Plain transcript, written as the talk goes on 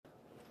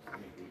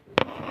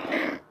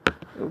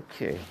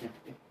Okay,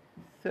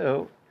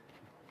 so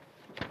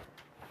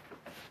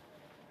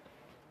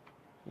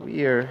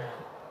we are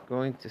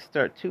going to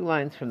start 2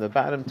 lines from the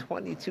bottom,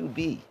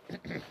 22b.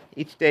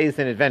 Each day is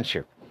an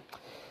adventure.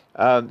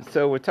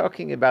 So we're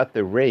talking about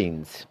the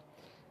rains.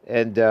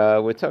 And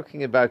we're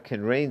talking about,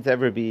 can rains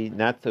ever be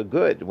not so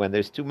good when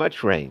there's too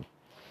much rain?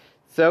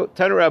 So,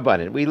 Tanu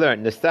Rabbanan, we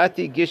learned,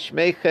 Nastati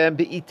Gishmechem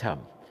Be'itam.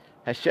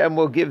 Hashem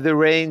will give the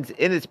rains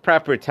in its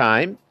proper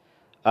time.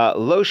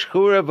 Lo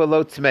shchura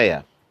v'lo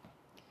tzmeya.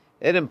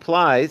 It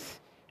implies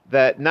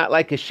that not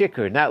like a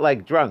shikr, not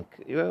like drunk.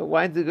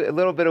 Wine's a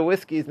little bit of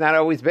whiskey is not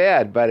always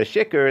bad, but a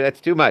shikr, that's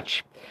too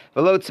much.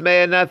 V'lo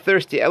tzmeya, not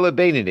thirsty, ela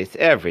beininis,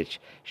 average.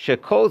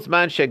 Shekol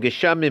zman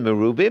shegeshamim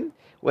merubim.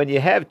 When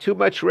you have too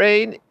much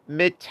rain,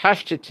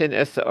 mitashchetin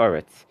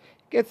esa'aretz.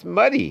 It gets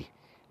muddy.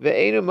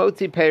 Ve'enu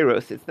motzi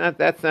peiros.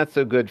 That's not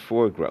so good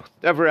for growth.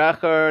 Davar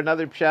achar,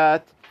 another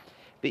pshat.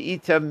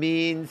 Be'ita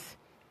means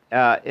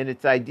in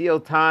its ideal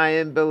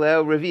time,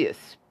 belel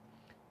revius,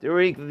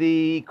 during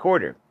the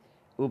quarter.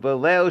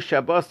 Ubelel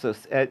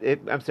shabbosos.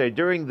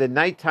 During the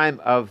nighttime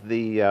of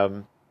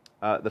the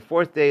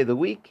fourth day of the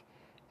week,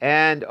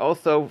 and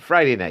also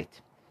Friday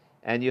night.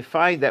 And you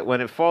find that when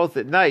it falls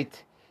at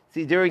night,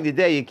 see, during the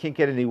day you can't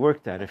get any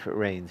work done if it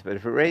rains, but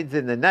if it rains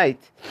in the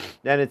night,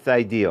 then it's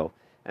ideal.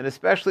 And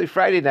especially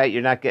Friday night,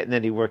 you're not getting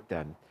any work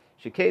done.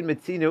 Shekain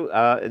Metzinu,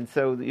 and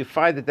so you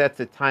find that that's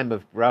a time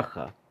of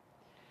bracha.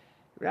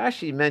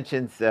 Rashi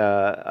mentions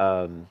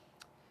that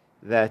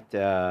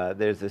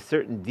there's a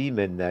certain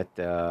demon that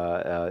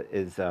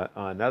is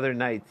on other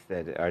nights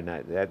that are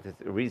not. That's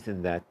the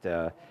reason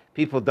that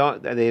people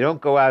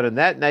don't go out on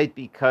that night,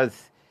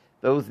 because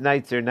those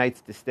nights are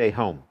nights to stay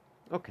home.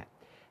 Okay.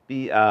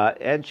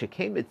 And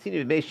Shekain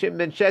Metzinu Mei Shimon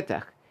ben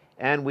Shetach.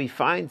 And we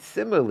find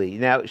similarly,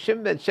 now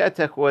Shimon ben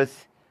Shetach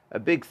was a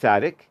big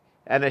tzaddik,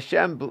 and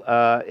Hashem,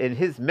 in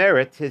his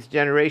merit, his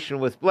generation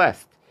was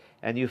blessed.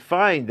 And you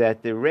find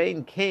that the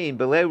rain came,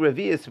 B'lei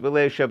Revius,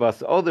 B'lei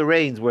Shabbos. All the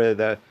rains were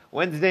the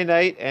Wednesday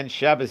night and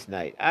Shabbos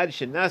night. Ad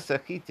Shenasa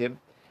Chitim.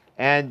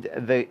 And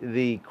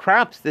the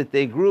crops that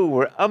they grew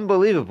were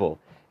unbelievable.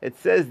 It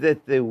says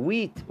that the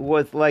wheat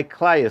was like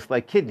klayas,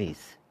 like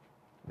kidneys.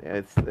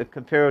 It's a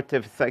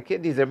comparative.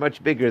 Kidneys are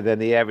much bigger than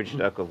the average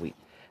stalk of wheat.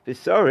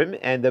 Visorim,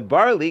 and the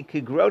barley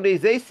could grow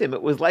nezesim.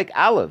 It was like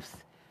olives.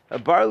 A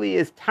barley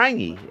is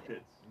tiny,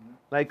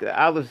 like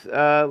olives,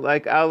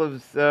 like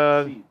olive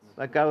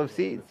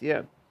seeds.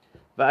 Yeah.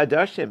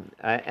 Va'adashim,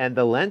 and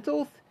the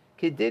lentils,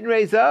 kedin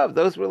rezav.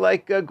 Those were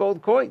like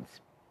gold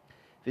coins.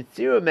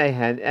 Vitziru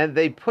mehen, and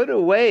they put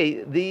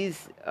away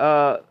these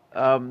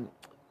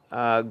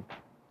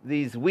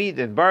wheat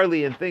and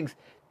barley and things.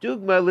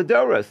 Dugma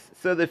ledoros,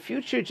 so the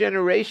future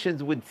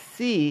generations would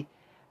see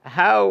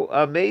how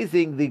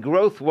amazing the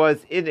growth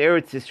was in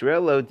Eretz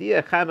Yisrael.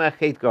 Lodia chama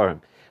chet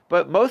garim.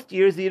 But most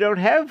years you don't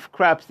have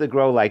crops that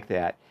grow like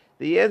that.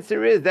 The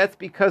answer is that's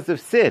because of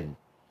sin.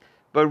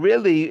 But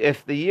really,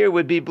 if the year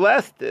would be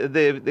blessed,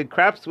 the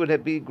crops would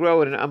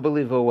grow in an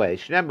unbelievable way.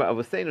 Sin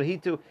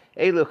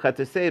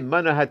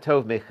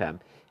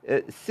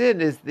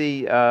is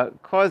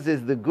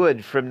causes the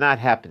good from not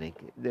happening.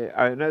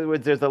 In other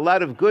words, there's a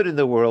lot of good in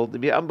the world, to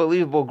be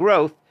unbelievable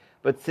growth,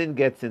 but sin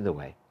gets in the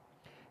way.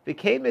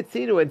 Became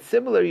Etzinu, and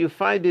similar you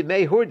find in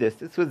May Hurdis.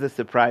 This was a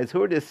surprise.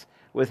 Hurdis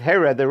was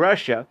Hera, the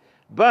Russia,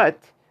 but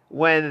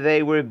when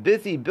they were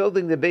busy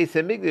building the Beis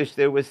HaMikdash,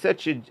 there was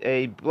such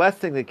a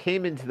blessing that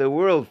came into the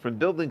world from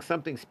building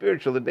something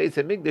spiritual, the Beis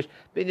HaMikdash.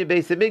 Binyan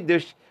Beis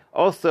HaMikdash,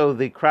 also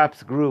the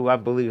crops grew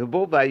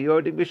unbelievable.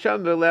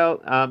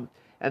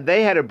 And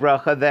they had a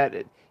bracha that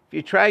if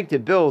you're trying to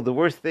build, the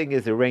worst thing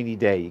is a rainy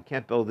day. You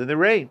can't build in the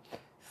rain.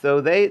 So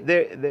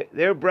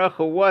their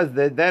bracha was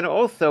that then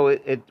also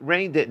it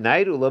rained at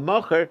night,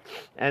 ulamocher,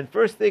 and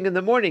first thing in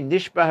the morning,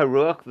 nishba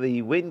haruach,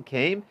 the wind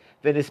came,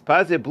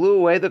 v'nispaze, blew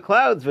away the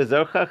clouds,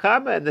 v'zor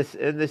chachama, and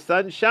the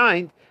sun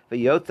shined,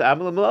 v'yotza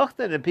amal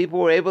melachtan, and people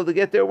were able to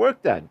get their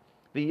work done.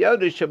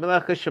 V'yodu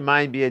shemelacha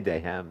shemayim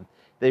biyadehem.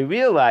 They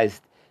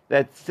realized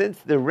that since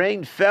the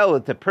rain fell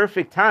at the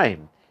perfect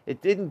time,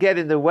 it didn't get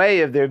in the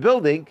way of their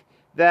building,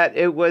 that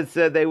it was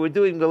they were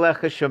doing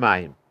melecha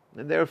shemayim,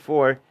 and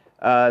therefore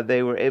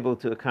they were able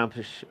to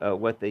accomplish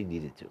what they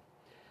needed to.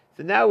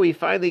 So now we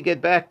finally get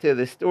back to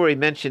the story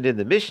mentioned in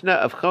the Mishnah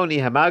of Choni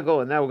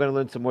Hamagol, and now we're going to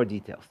learn some more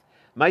details.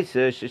 Most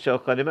of the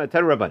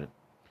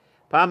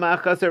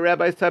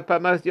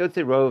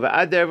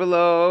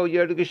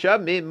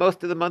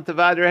month of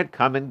Adar had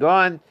come and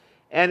gone,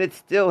 and it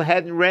still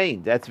hadn't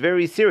rained. That's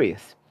very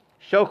serious.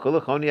 So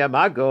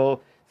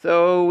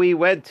we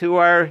went to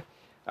our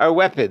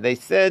weapon. They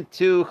said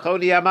to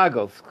Choni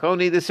Hamagol,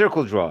 Choni the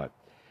circle drawer,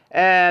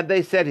 and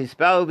they said, he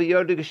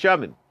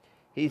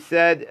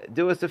said,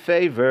 do us a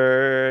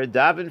favor,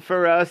 daven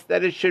for us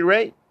that it should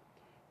rain.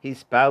 And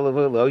he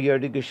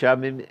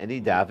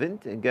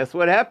davened, and guess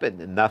what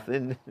happened?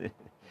 Nothing.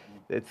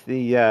 That's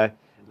it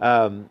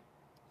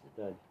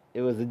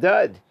was a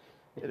dud.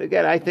 And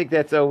again, I think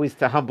that's always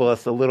to humble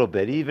us a little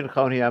bit. Even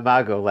Choni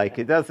Amago, like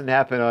it doesn't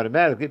happen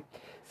automatically.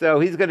 So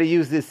he's going to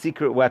use this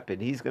secret weapon.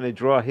 He's going to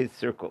draw his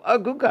circle.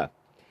 Aguga.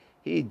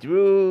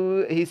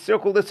 he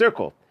circled a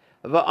circle.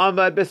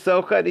 Va'amad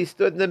besocha, and he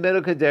stood in the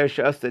middle. Kader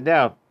shasta.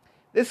 Now,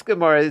 this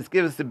Gemara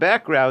gives us the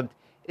background.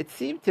 It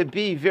seemed to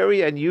be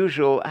very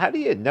unusual. How do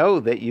you know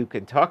that you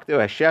can talk to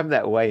Hashem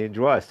that way and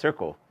draw a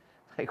circle?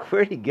 Like,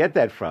 where did he get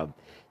that from?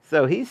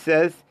 So he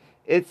says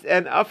it's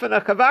an afan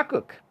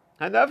Chavakuk.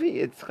 Hanavi,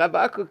 it's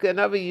Chavakuk.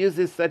 Hanavi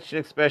uses such an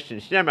expression.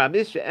 He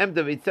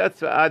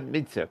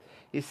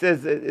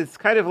says it's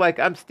kind of like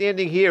I'm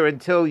standing here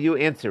until you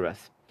answer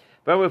us.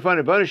 What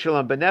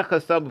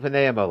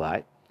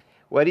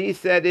he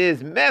said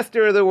is,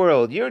 Master of the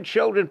world, your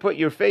children put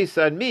your face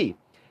on me.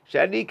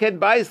 Shani can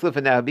buy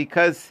now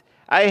because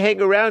I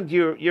hang around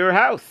your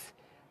house.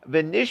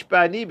 I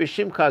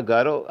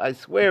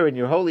swear in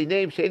your holy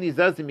name, until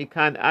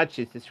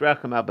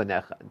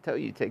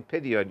you take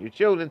pity on your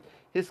children.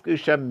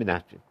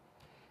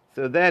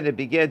 So then it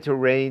began to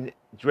rain,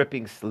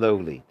 dripping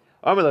slowly.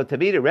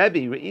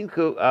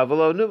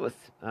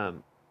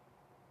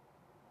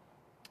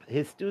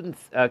 His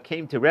students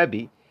came to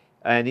Rebbe,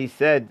 and he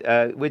said,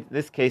 in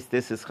this case,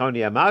 this is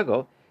Choni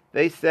Amago,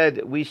 they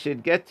said, we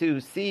should get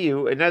to see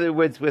you. In other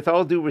words, with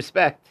all due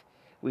respect,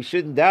 we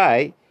shouldn't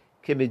die.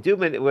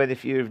 When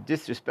if you're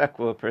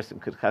disrespectful, a person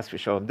could chas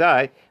v'sholom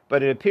die.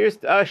 But it appears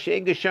to us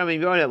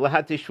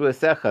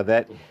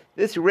that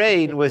this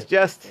rain was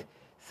just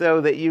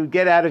so that you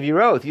get out of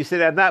your oath. You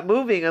said, I'm not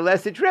moving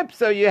unless it drips,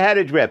 so you had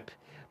a drip.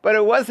 But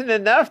it wasn't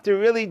enough to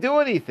really do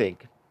anything.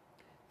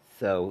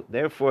 So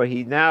therefore,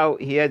 he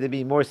had to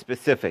be more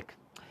specific.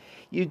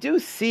 You do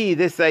see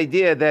this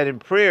idea that in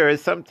prayer,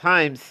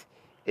 sometimes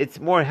it's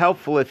more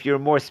helpful if you're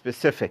more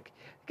specific.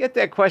 Get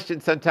that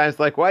question sometimes,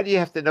 like, why do you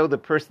have to know the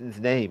person's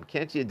name?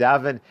 Can't you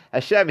daven,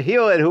 Hashem,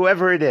 heal it,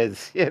 whoever it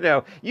is? You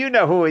know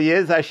who he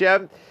is,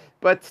 Hashem.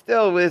 But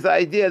still, with the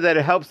idea that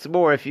it helps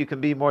more if you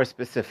can be more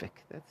specific.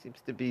 That seems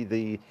to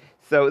be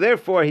so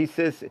therefore, he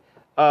says,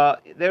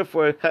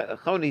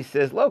 Choni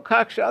says, Lo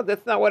kakshal,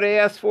 that's not what I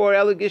asked for.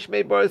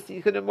 Elagishmei boros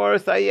yichun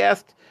moros, I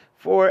asked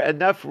for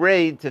enough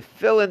rain to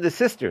fill in the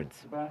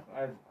cisterns.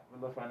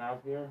 Look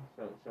out here,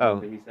 so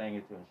he's saying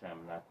it to Hashem,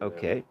 not to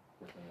okay.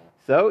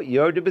 So,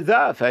 Yor de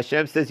Bezav,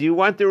 Hashem says, you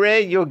want the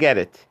rain, you'll get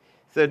it.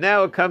 So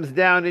now it comes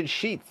down in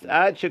sheets.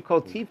 Ad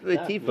shekol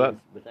tifa.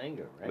 With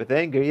anger, right? With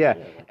anger, yeah.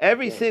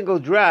 Every single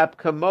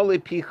drop,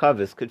 kamoli pi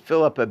chavis, could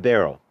fill up a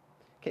barrel.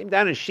 Came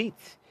down in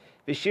sheets.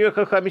 V'shir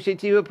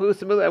chachamishet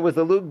pusimul, it was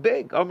a lug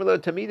big. Omerlo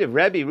tamidav,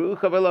 Rebbe,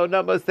 ruchavalo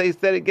namos, they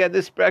said again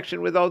this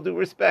expression with all due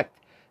respect.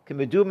 This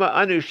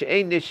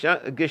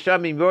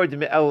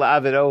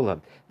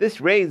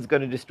rain is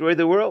going to destroy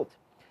the world.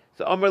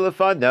 So Omer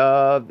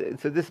Lefanav.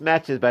 So this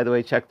matches, by the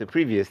way. Check the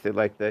previous.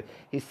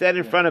 He said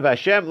in front of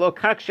Hashem, Lo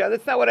kaksha.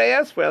 That's not what I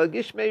asked for.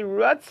 Gishmei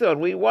ratzon.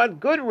 We want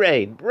good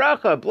rain,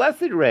 bracha,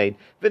 blessed rain.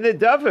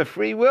 V'nedava,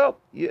 free will.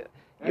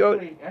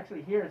 Actually,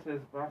 here it says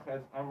bracha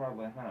is Amar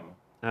Lehem.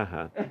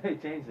 They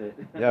changed it.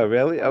 Oh,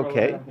 really?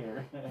 Okay.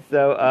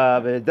 So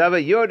v'nedava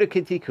yorda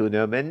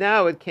kitikunum, and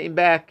now it came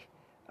back.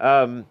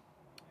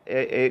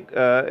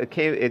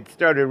 It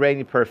started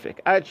raining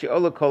perfect. But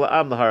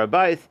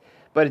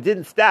it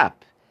didn't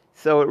stop.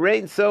 So it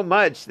rained so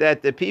much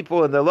that the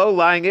people in the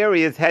low-lying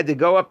areas had to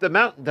go up the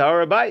mountain to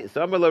Har HaBayis.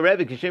 So Amar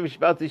Rebbe,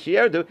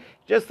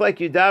 just like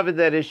you daven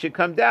that it should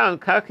come down,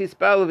 actually, the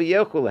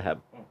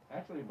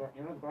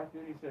Bach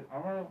Yudi said,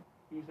 Amar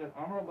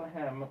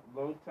Lahem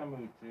lo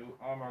tamutu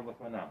Amar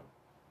Lefanam.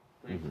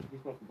 So he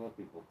spoke to both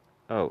people.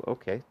 Oh,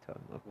 okay.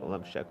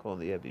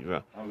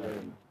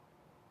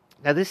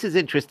 Now this is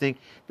interesting.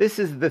 This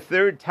is the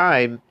third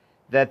time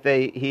that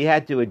he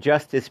had to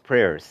adjust his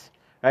prayers.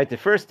 Right? The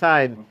first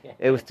time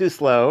it was too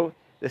slow.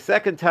 The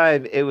second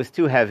time it was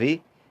too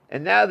heavy.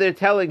 And now they're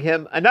telling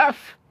him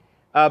enough.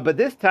 But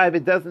this time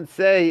it doesn't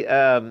say,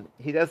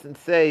 he doesn't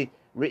say,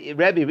 Rebbe,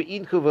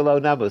 re'inku v'lo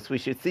namus, we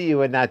should see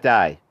you and not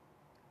die.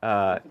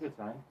 That's a good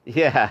sign.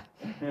 Yeah.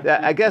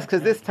 I guess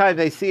because this time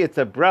they see it's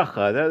a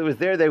bracha. In other words,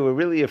 they were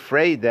really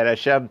afraid that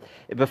Hashem,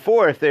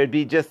 before, if there'd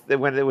be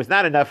when there was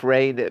not enough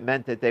rain, it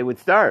meant that they would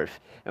starve.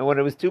 And when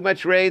it was too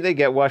much rain, they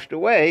get washed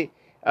away.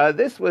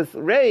 This was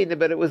rain,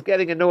 but it was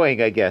getting annoying,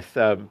 I guess.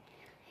 So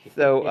you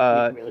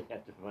really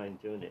have to fine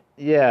tune it.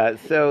 Yeah.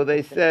 So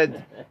they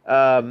said.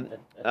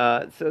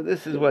 So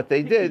this is what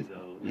they did.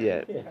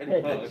 Yeah.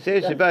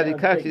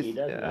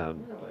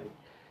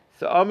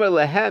 So Omer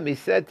Lehem, he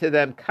said to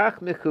them,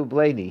 Kach michu.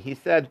 He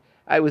said,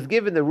 I was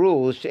given the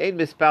rules, she'ein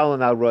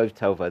mispalin al roiv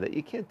tova, that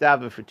you can't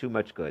daven for too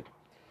much good.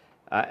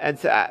 And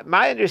so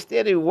my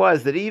understanding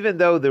was that even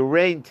though the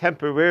rain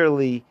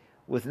temporarily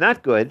was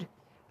not good,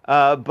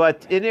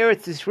 but in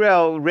Eretz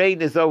Yisrael,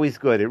 rain is always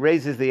good. It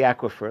raises the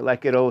aquifer.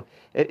 Like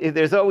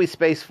there's always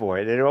space for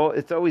it.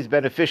 It's always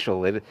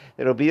beneficial.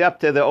 It'll be up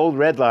to the old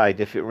red line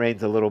if it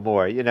rains a little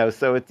more.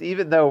 So it's,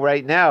 even though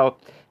right now,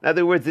 in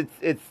other words,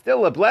 it's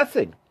still a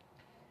blessing.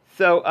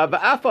 So,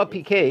 Ba'afa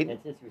Pikain.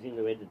 That's interesting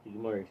the way that the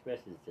Gemara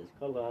expresses it. It says,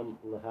 Kolam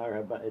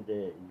lahar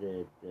the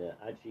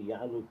Achi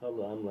Yalu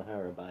Kolam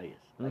lahar Habayis.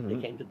 Like they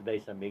came to the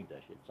Beis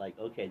Hamikdash. It's like,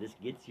 okay, this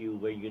gets you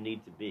where you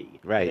need to be.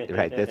 Right,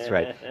 that's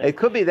right. It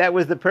could be that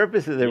was the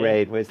purpose of the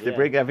rain, was to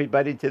bring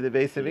everybody to the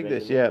Beis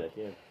Hamikdash. Yeah.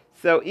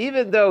 So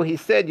even though he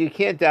said you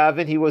can't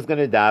daven, he was going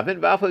to daven.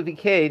 V'afal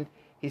Pikein,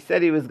 he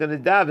said he was going to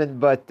daven,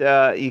 but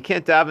you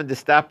can't daven to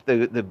stop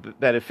the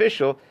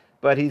beneficial.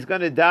 But he's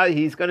going to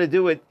He's going to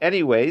do it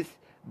anyways.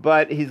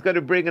 But he's going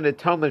to bring an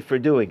atonement for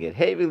doing it.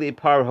 Hevili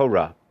par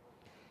hora.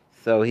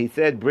 So he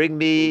said, "Bring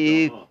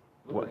me."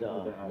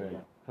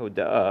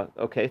 Hoda.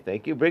 Okay,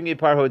 thank you. Bring me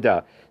par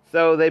hoda.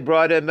 So they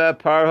brought him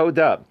par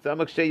hoda.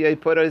 He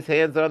put his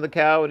hands on the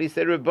cow and he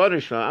said,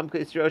 "Ribbonu Shalom, Am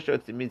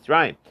Kisroshot to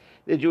Mitzrayim."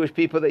 The Jewish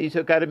people that you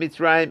took out of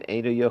Mitzrayim,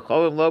 Einu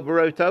Yocholim Lo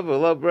Baroi Tov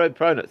Lo Baroi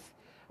Pronus.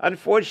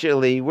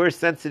 Unfortunately, we're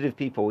sensitive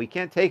people. We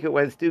can't take it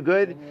when it's too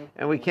good,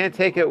 and we can't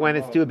take it when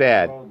it's too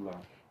bad.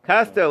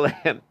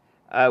 Kastelem,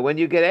 when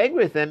you get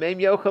angry with them,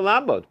 Eim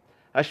Yochalamod.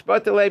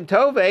 Hashpatalem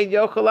Tova Ein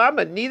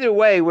Yochalamod. Neither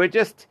way, we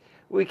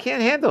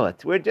can't handle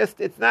it.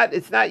 It's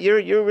not.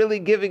 You're really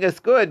giving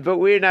us good, but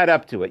we're not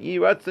up to it.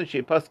 Yiratzon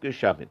Shepasku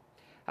Shamin.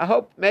 I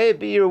hope may it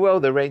be your will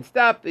the rain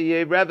stop.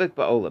 Yerevik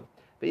Ba'olam.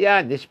 But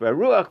yeah, Nishba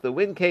Ruach, the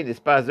wind came,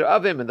 Nispazer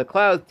of him, and the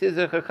clouds,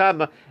 Tizer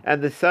Chachama,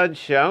 and the sun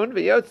shone,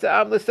 V'yotza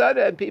Am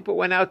Lasada, and people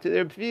went out to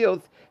their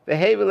fields,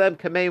 V'hevelem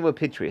Kameim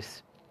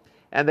Pitris,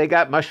 and they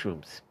got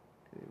mushrooms.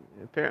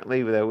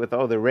 Apparently, with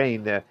all the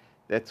rain,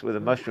 that's where the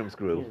mushrooms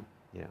grew.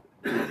 Yeah.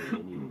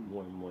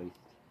 More moist.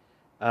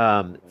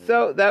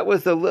 So that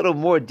was a little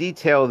more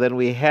detail than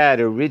we had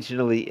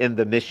originally in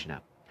the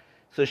Mishnah.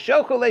 So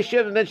Shokole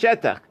Shimon ben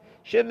Shetach,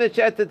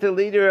 the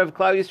leader of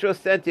Klal Yisrael,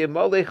 sent him,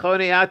 Molei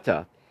Chonei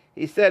Ata.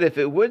 He said, if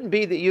it wouldn't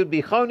be that you'd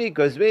be choni,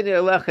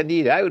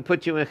 I would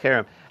put you in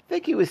cherem. I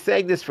think he was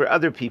saying this for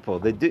other people.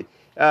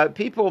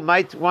 People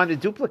might want to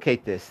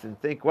duplicate this and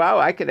think, wow,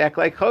 I could act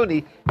like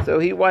choni. So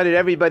he wanted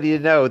everybody to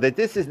know that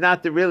this is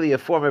not really a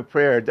form of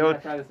prayer. Don't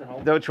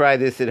try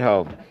this at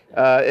home.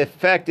 In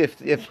fact, if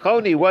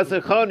choni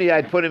wasn't choni,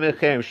 I'd put him in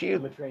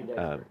cherem.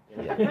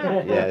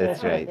 Yeah,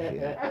 that's right.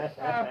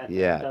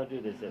 Yeah. Don't do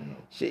this at home.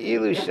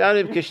 She'ilu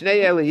shanim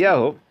kishnei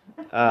Eliyahu.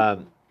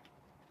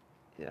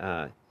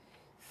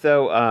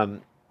 So,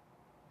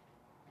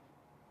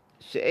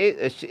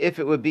 if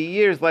it would be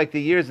years like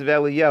the years of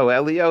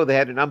Eliyahu, they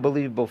had an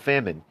unbelievable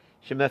famine.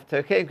 And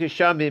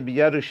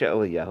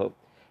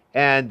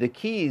the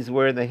keys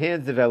were in the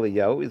hands of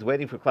Eliyahu. He's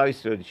waiting for Klal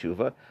Yisrael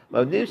Tshuva.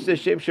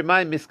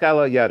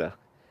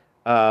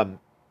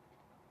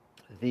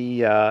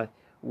 The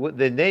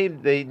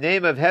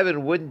name of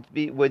heaven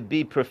would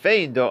be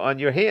profaned on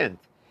your hand.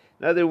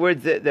 In other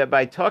words, that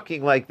by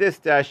talking like this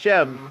to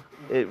Hashem,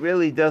 it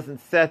really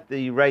doesn't set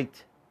the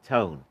right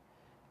tone,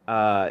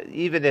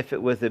 even if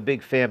it was a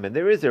big famine.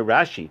 There is a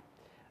Rashi.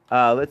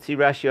 Let's see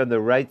Rashi on the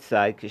right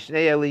side.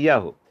 Kishnei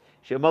Eliyahu.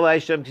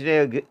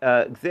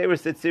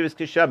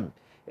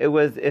 It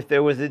was if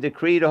there was a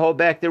decree to hold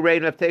back the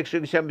rain of Tek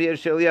Shugasham B'Yer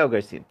Eliyahu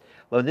Garsin.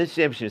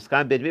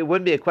 It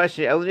wouldn't be a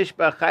question.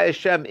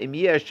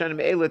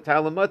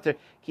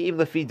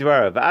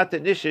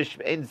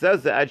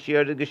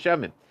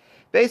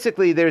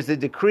 Basically, there's a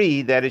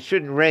decree that it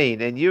shouldn't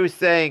rain, and you're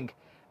saying,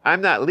 I'm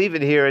not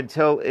leaving here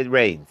until it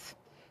rains.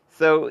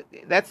 So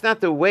that's not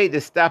the way to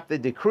stop the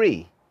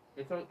decree.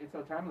 It's so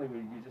timely when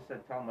you just said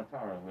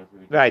Talmatara.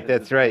 Right,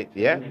 that's right.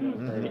 Yeah.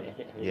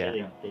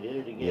 Yeah. They did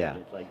it again. Yeah.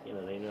 It's like,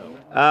 they know.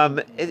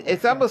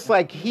 It's almost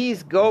like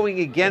he's going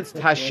against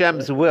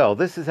Hashem's will.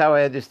 This is how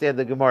I understand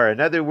the Gemara. In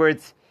other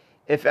words,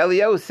 if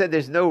Eliyahu said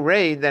there's no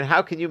rain, then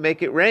how can you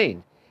make it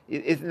rain?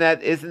 Isn't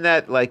that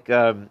like... It's like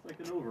an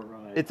override.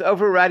 It's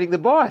overriding the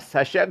boss.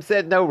 Hashem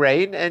said no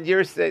rain, and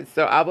you're saying,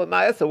 so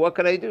what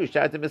can I do?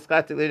 So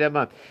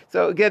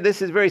again,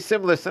 this is very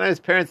similar.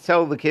 Sometimes parents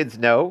tell the kids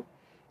no,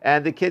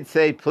 and the kids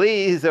say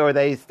please, or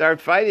they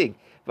start fighting.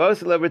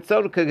 Just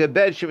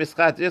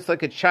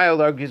like a child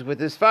argues with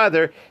his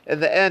father, in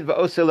the end,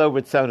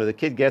 the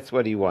kid gets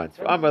what he wants.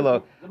 But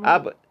the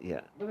Gemara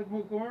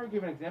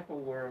gave an example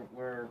where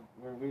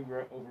we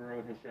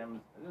overrode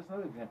Hashem's. There's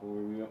another example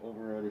where we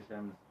overrode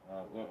Hashem's.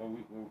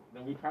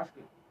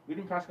 We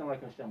didn't paskin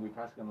like Hashem. We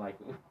paskin like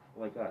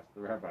us,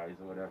 the rabbis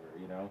or whatever.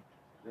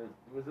 There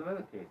was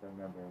another case I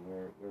remember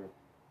where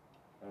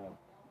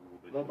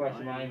Lo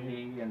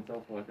Bashmaim and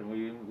so forth, and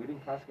we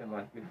didn't paskin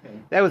like.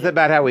 That was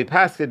about how we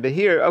paskin, but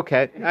here,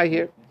 okay, I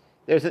hear.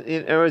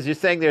 As you're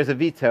saying, there's a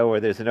veto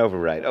or there's an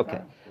override.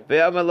 Okay. He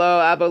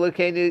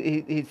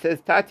says,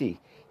 Tati.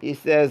 He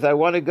says, I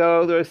want to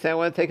go, I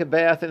want to take a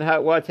bath in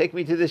hot water. Take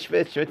me to the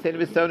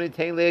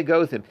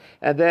Shvitz.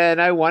 And then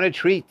I want a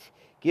treat.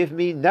 Give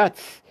me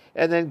nuts.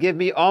 And then give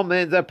me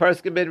almonds, a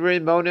perskin,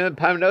 rimona, and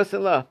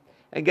parnosala.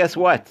 And guess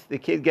what? The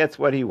kid gets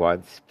what he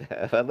wants. Your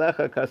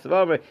parents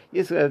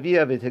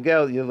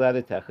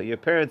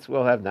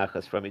will have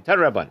nachas from it.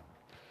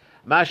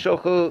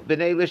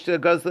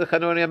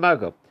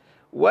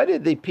 What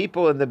did the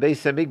people in the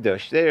Beis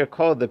Hamikdash? They are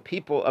called the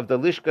people of the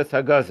Lishkas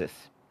Hagazis.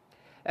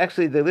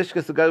 Actually, the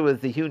Lishkas Hagazis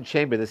was the huge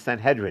chamber, the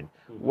Sanhedrin.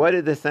 What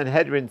did the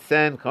Sanhedrin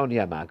send? And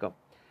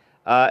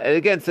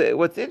again, so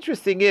what's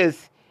interesting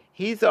is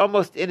he's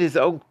almost in his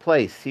own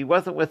place. He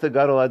wasn't with the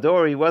Gadol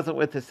Hador. He wasn't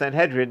with the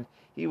Sanhedrin.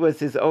 He was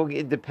his own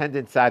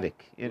independent tzaddik.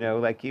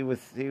 Like he was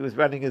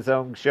running his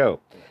own show.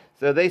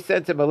 So they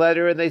sent him a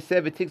letter and they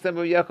said, or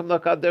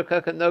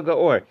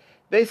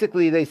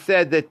basically they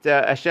said that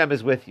Hashem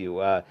is with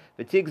you.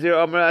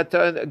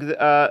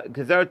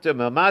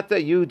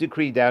 You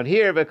decree down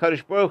here,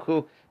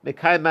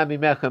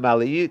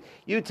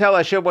 you tell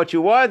Hashem what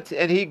you want,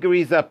 and He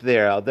agrees up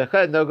there. And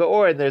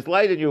there's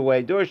light in your way.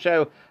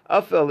 In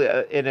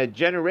a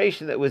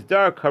generation that was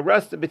dark, you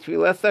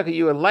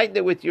enlighten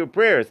it with your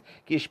prayers.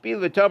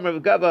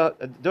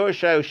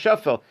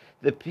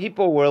 The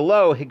people were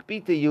low.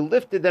 Higbita, you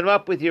lifted them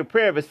up with your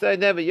prayer.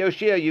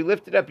 Yoshia, you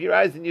lifted up your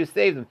eyes and you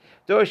saved them.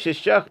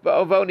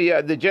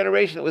 The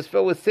generation that was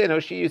filled with sin,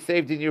 Hoshia, you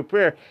saved in your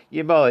prayer.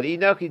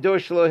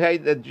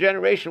 The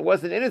generation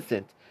wasn't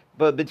innocent,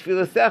 but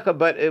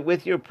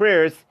with your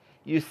prayers,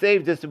 you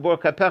saved us.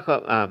 With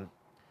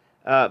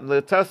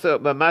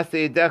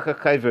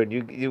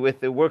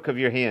the work of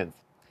your hands.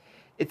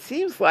 It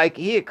seems like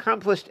he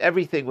accomplished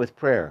everything with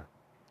prayer.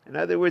 In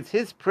other words,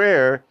 his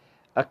prayer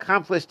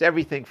accomplished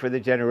everything for the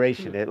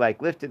generation. It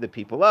lifted the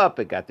people up.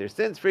 It got their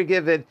sins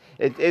forgiven.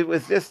 It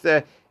was just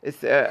an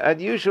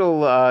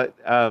unusual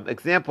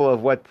example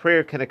of what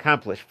prayer can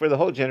accomplish for the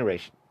whole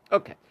generation.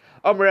 Okay.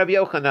 Rabbi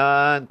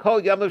Yochanan,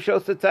 Kol Yamav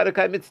Shosa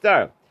Tzaddikai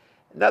Mitzvah.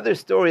 Another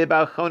story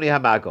about Choni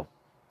Hamago.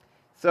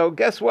 So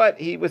guess what?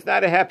 He was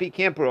not a happy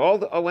camper.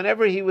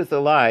 Whenever he was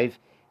alive,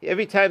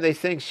 every time they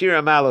sang Shir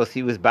Amalos,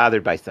 he was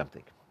bothered by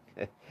something.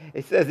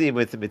 It says he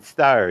was a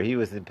mitzvah. He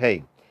was in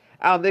pain.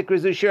 He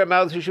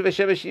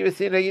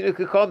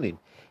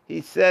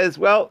says,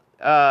 well,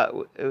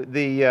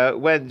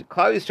 when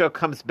Klal Yisrael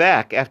comes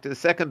back after the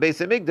second Beis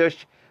Hamikdash,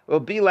 it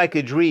will be like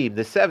a dream.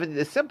 The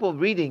simple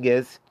reading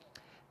is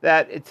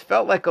that it's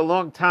felt like a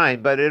long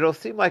time, but it'll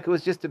seem like it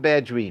was just a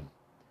bad dream.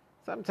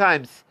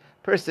 Sometimes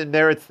a person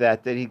merits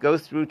that he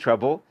goes through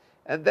trouble,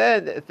 and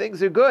then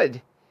things are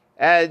good.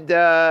 And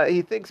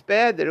he thinks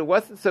bad that it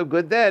wasn't so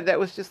good then. That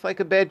was just like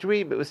a bad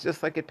dream. It was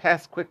just like it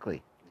passed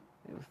quickly.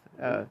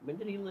 When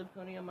did he live,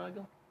 Choni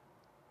Hamago?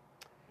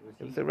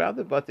 It was around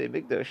the Batei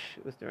Mikdash.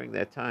 It was during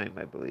that time,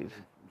 I believe.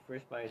 The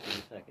first bias or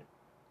the second?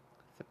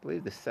 I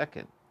believe the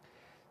second.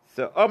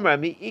 So, Omra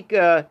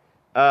mi'ika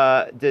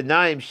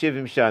denaim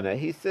shivim shana.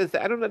 He says,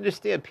 I don't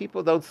understand.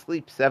 People don't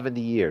sleep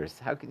 70 years.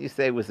 How can you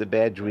say it was a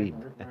bad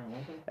dream?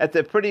 That's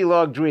a pretty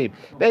long dream.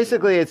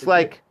 Basically, it's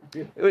like,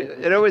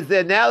 in other words, the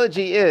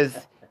analogy is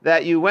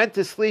that you went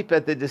to sleep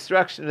at the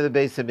destruction of the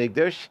Beis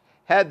Hamikdash,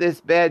 had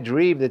this bad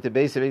dream that the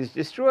Beis Hamikdash is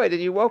destroyed,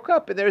 and you woke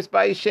up and there's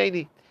Bayis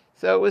Sheni.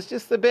 So it was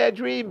just a bad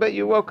dream, but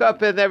you woke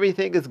up and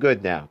everything is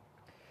good now.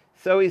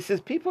 So he says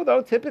people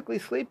don't typically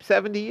sleep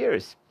 70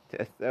 years.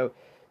 So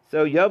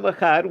Yom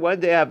Echad,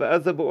 one day have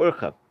Azab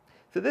Urcha.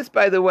 So this,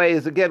 by the way,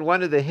 is again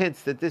one of the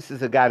hints that this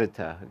is a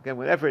Gadata. Again,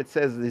 whenever it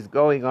says he's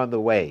going on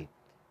the way,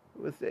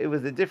 it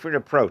was a different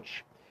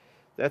approach.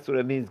 That's what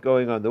it means,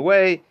 going on the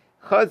way.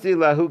 Chazi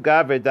lahu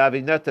gaver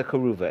davinata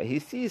charuva. He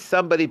sees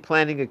somebody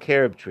planting a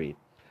carob tree.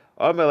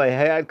 How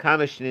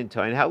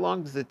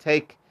long does it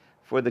take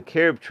for the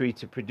carob tree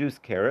to produce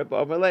carob?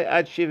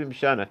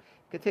 It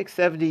could take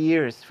 70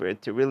 years for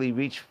it to really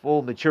reach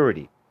full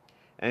maturity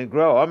and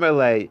grow.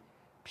 You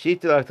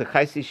think you're going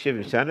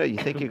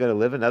to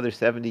live another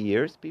 70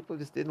 years? People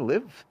just didn't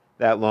live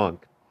that long.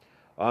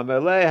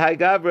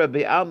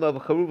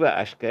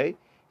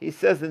 He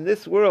says, in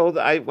this world,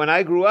 when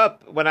I grew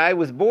up, when I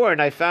was born,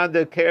 I found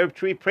a carob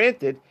tree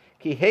planted.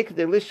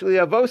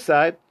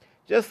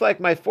 Just like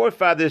my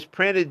forefathers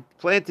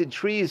planted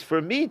trees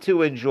for me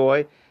to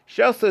enjoy,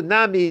 Shelsa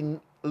Nami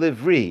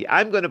Livri,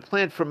 I'm going to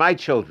plant for my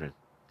children.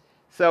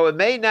 So it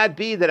may not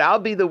be that I'll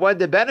be the one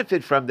to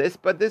benefit from this,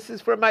 but this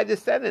is for my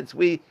descendants.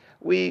 We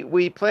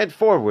plant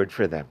forward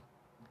for them.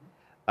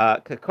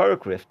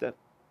 Kakorak Rifta.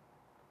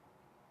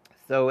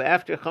 So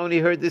after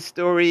Choni heard this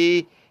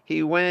story,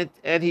 he went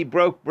and he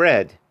broke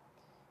bread,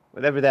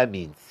 whatever that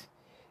means.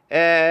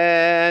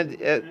 And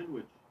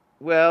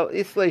well,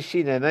 Islay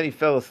Shina, and then he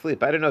fell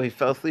asleep. I don't know if he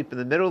fell asleep in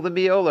the middle of the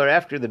meal or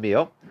after the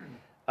meal.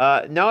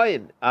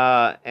 Noim,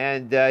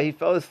 and he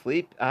fell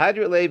asleep.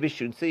 Hadra Le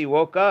Bishun, so he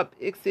woke up.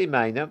 Iksi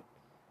Maina.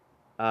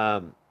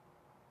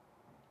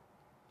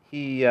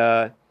 He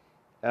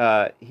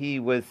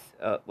was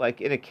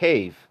like in a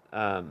cave.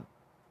 1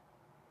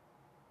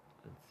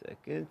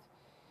 second.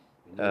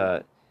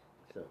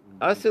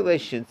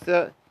 Oscillation.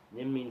 So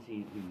Nim means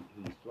he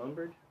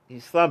slumbered. He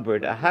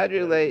slumbered.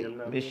 Hadra Le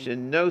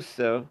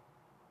Mishanoso.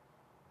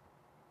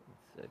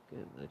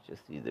 Second, let's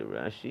just see the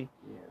Rashi.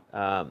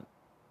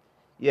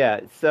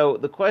 Yeah. So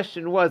the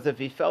question was, if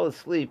he fell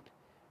asleep,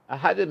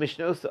 Ahadra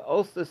Mishnoso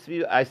also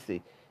sviu. I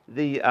see.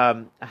 The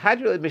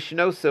Ahadra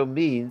Mishnoso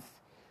means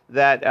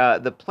that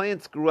the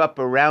plants grew up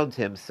around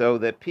him so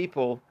that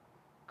people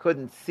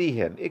couldn't see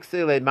him.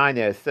 Iksele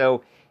Mine.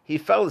 So he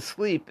fell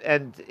asleep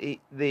and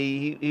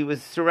he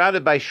was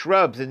surrounded by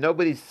shrubs and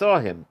nobody saw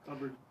him.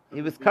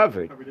 He was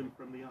covered. Covered him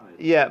from the eyes.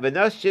 Yeah, but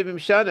now Shivim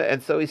Shana,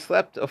 and so he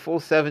slept a full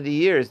 70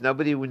 years.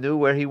 Nobody knew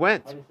where he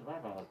went.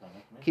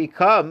 He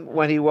come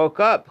when he woke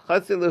up.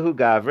 Chazilahu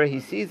Gavra, he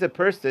sees a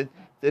person.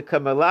 The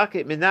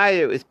Kamalakit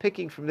Minayu is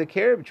picking from the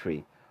carob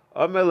tree.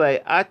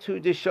 Omerle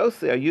atu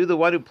deshose. Are you the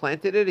one who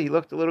planted it? He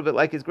looked a little bit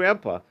like his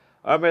grandpa.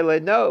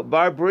 Omerle, no,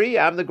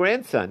 Barbri, I'm the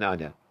grandson,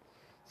 Anna.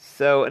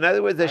 So, in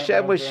other words,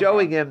 Hashem was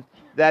showing him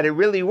that it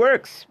really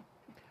works.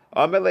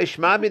 Omerle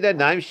shmami that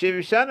naim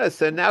shivishana.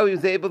 So now he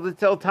was able to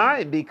tell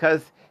time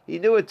because he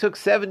knew it took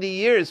 70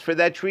 years for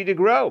that tree to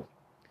grow.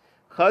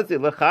 Chazi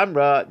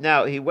lechamra.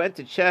 Now he went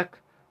to check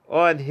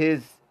on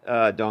his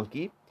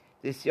donkey.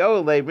 This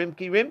Yoele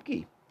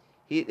Rimki.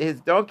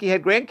 His donkey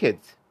had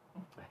grandkids.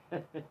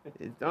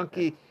 His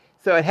donkey.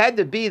 So it had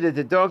to be that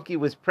the donkey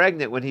was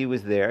pregnant when he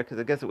was there, because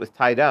I guess it was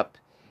tied up,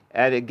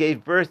 and it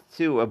gave birth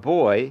to a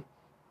boy,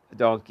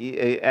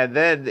 donkey, and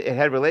then it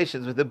had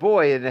relations with the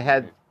boy, and it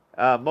had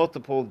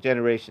multiple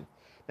generations.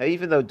 Now,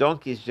 even though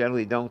donkeys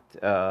generally don't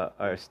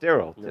are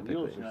sterile,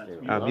 typically.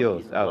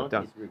 Mules.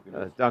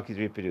 Donkeys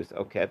reproduce.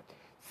 Okay.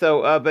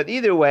 So, but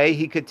either way,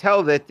 he could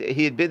tell that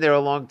he had been there a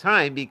long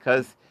time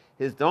because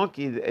his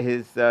donkey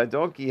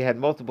had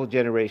multiple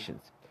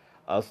generations.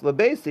 So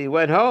he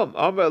went home. He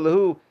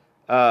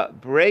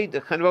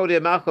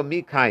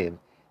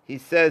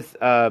says,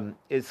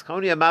 is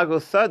Choni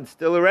Amago's son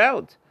still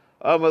around?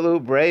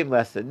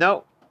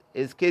 No,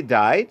 his kid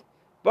died.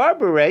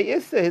 Barbare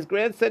Issa, his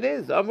grandson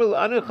is.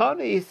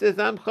 He says,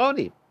 I'm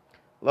Choni.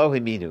 Lo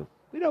himinu.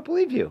 We don't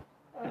believe you.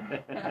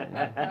 What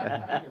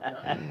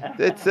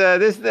do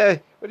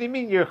you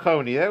mean you're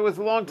Choni? That was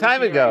a long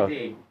time ago.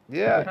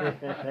 Yeah.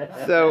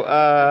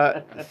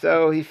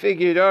 So he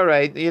figured, all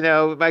right,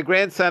 my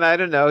grandson, I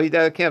don't know, he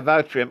can't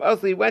vouch for him.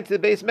 Also, he went to the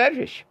base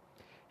medrash.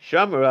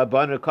 Shamar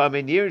Abana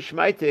Kamenir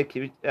Shmaita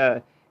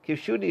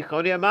Kivshuni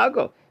Choni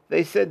Amago.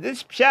 They said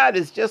this pshat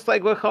is just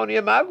like what Choni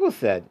Amago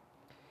said.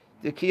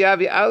 The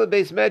Kiyavi Ala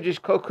base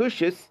medrash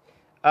Kokushis,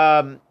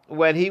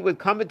 when he would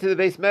come into the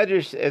base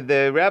medrash,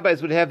 the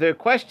rabbis would have their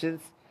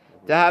questions.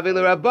 To Havi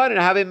Rabban,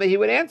 and he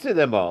would answer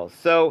them all.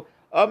 So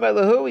Omer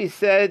Lahu, he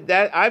said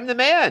that I'm the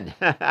man.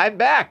 I'm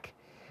back.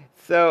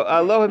 So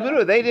Lo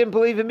they didn't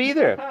believe him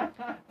either.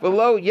 But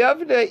Lo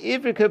Yavna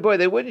Ivrika boy,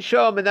 they wouldn't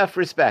show him enough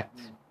respect.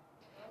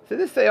 So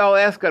this they all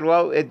ask on,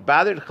 well, it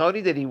bothered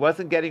Choni that he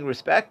wasn't getting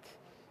respect.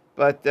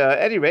 But at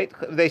any rate,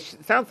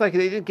 sounds like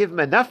they didn't give him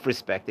enough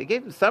respect. They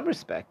gave him some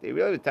respect. They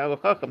really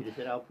Talmud Chacham. He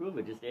said, "I'll prove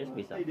it. Just ask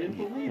me something." They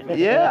didn't believe it.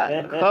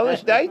 Yeah,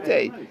 Cholish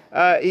Daite.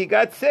 He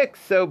got sick,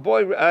 so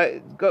boy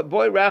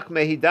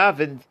Rachme, he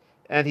davened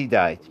and he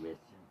died.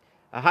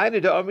 A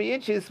Haina to Omri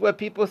Inches, what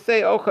people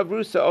say, O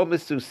Chavrusa, O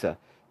Mesusa.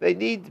 They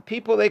need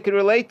people they can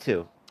relate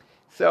to.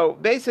 So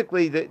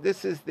basically,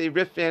 this is the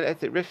Rif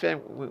Van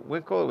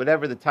Winkle, or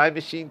whatever, the time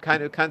machine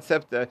kind of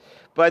concept.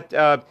 But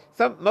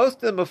most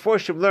of them before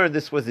Shem learned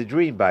this was a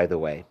dream, by the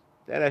way.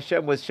 That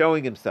Hashem was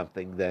showing him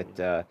something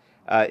that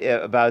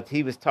about.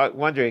 He was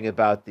wondering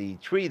about the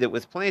tree that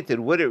was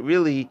planted. Would it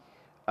really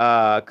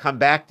come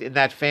back in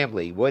that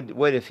family? Would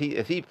if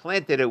he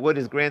planted it, would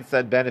his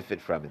grandson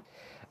benefit from it?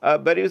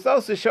 But he was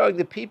also showing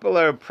that people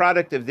are a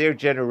product of their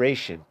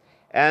generation.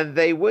 And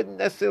they wouldn't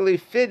necessarily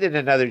fit in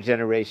another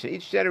generation.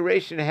 Each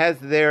generation has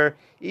their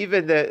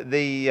even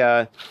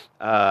even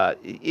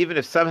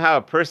if somehow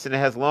a person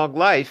has long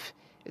life,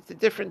 it's a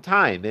different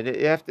time, and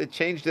you have to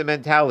change the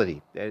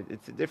mentality.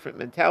 It's a different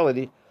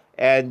mentality,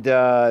 and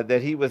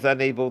that he was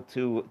unable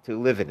to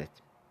live in it.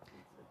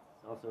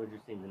 It's also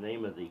interesting. The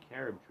name of the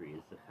carob tree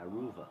is the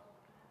charuva. So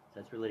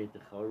that's related to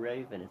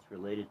chorev, and it's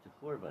related to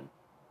korban.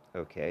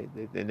 Okay,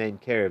 the name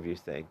carob, you're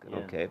saying. Yeah.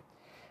 Okay.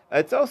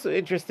 It's also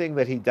interesting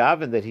that he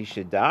davened that he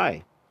should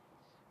die.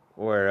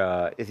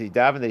 Or is he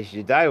davened that he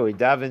should die, or he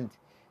davened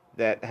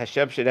that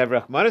Hashem should have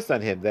Rahmanas on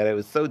him, that it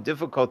was so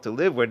difficult to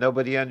live where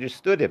nobody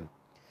understood him.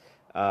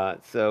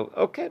 So,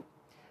 okay.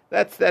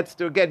 That's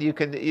again, you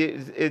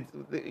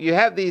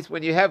have these,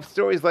 when you have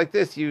stories like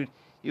this, you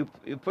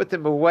put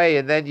them away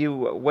and then you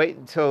wait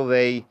until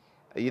they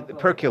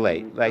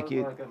percolate. Like a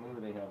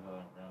movie they have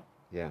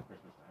yeah.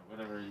 Christmas time,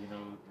 whatever,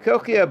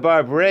 Kilkia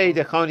Barbre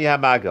de Choni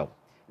Hamago.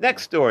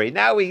 Next story.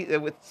 Now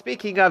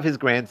speaking of his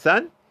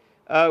grandson,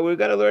 we're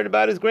going to learn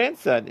about his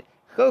grandson.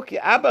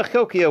 Abba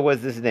Chilkia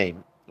was his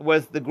name.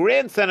 Was the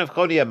grandson of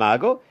Choni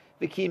Amago,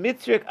 the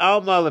Kimitzrik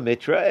Alma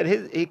Lamitra,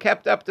 and he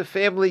kept up the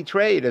family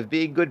trade of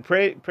being good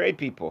pray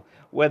people.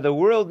 When the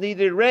world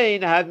needed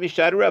rain, had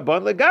Mishad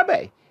Rabban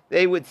Lagabe.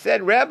 They would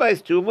send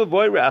rabbis to him,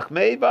 Avoy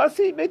Rachme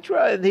Vasi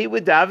Mitra, and he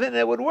would daven and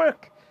it would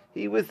work.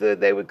 They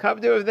would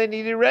come to him if they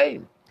needed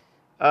rain.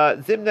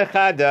 Zimna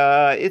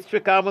Chada,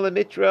 Itzrik Amal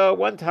Mitra,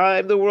 one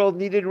time the world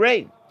needed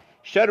rain.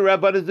 Shad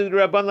Rabban Azud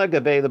Rabban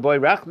Lagabe, the boy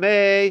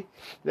Rachme,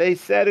 they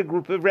said a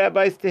group of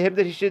rabbis to him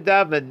that he should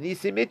daven,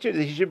 Nisi Mitra,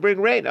 that he should bring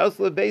rain.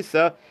 Osla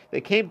Besa, they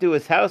came to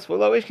his house, for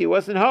Loish, he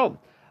wasn't home.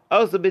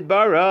 Osla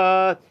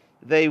Bidbara,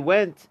 they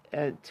went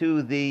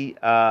to the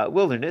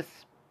wilderness,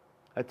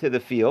 to the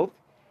field.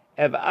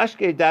 Ev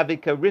Ashke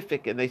Davika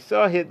Rifik, and they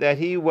saw that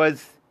he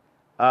was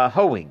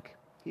hoeing.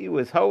 He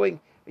was hoeing.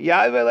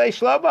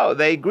 Shlomo.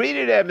 They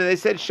greeted him and they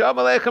said, Shalom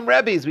Aleichem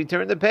Rebbes. We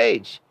turned the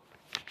page.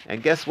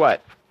 And guess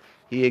what?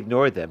 He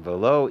ignored them.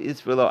 Velo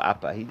Israelo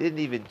Appa. He didn't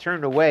even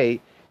turn away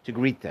to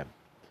greet them.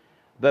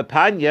 But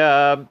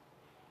Panya,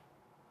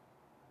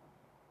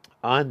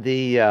 on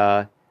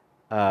the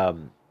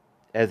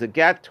as it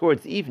got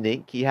towards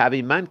evening, ki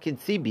habi mankin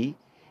sibi,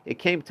 it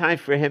came time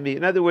for him.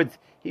 In other words,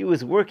 he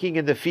was working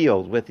in the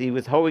field he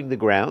was hoeing the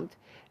ground,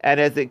 and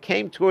as it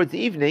came towards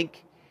evening,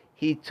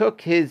 he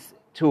took his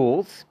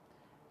tools,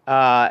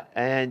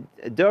 and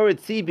Dorit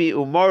Sibi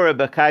Umora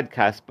Bakad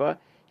Kaspa,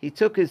 he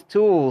took his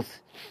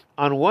tools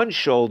on one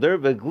shoulder,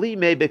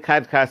 Vaglime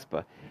Bakad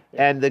Kaspa,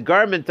 and the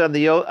garment on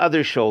the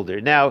other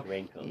shoulder. Now,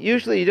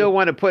 usually you don't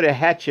want to put a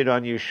hatchet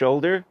on your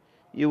shoulder.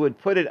 You would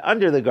put it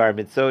under the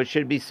garment so it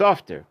should be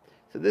softer.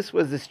 So this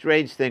was a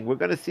strange thing. We're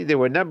going to see there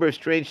were a number of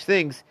strange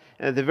things,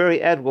 and at the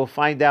very end we'll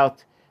find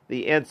out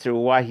the answer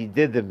why he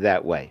did them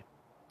that way.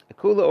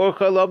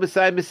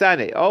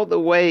 All the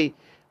way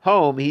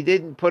home, he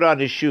didn't put on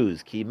his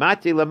shoes.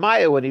 Kimati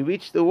lamaya, when he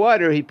reached the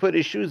water, he put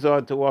his shoes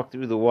on to walk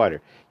through the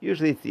water.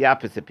 Usually it's the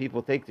opposite.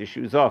 People take their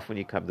shoes off when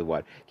you come to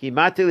water.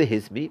 Kimati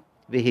lehismi,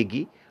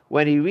 vihigi,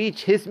 when he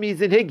reached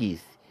hismis and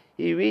higgies,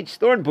 he reached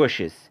thorn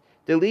bushes.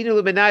 Delina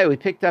luminayo, he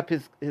picked up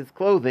his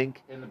clothing.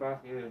 In the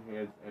back, he has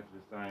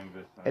the sign.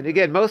 And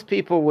again, most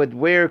people would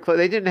wear clothes.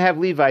 They didn't have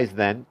Levi's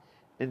then,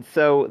 and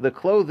so the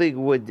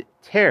clothing would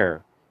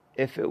tear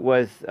if it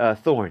was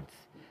thorns.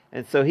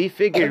 And so he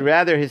figured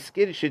rather his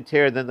skin should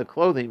tear than the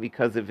clothing,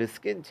 because if his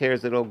skin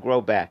tears, it'll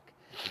grow back.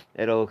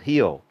 It'll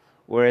heal.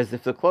 Whereas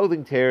if the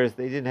clothing tears,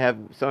 they didn't have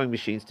sewing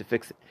machines to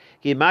fix it.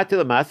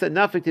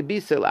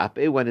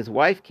 When his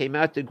wife came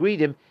out to greet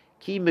him,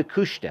 ki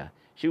mekushta,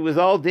 she was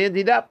all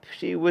dandied up.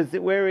 She was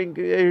wearing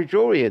her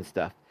jewelry and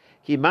stuff.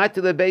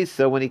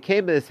 So when he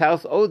came to his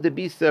house,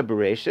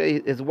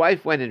 his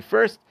wife went in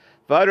first.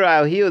 Then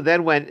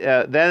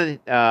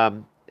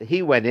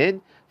he went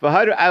in.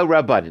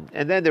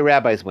 And then the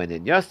rabbis went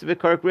in.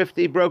 Yastavikar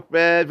Rifti broke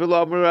bread,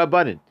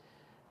 Rabbanin.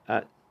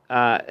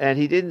 And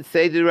he didn't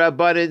say to the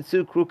Rabbanin,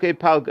 Su Kruke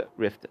Palga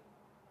Rifta.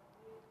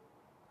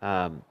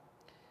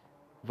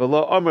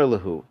 Velo Omer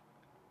Lahu,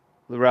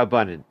 the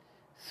Rabbanin,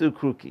 Su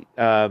Kruki.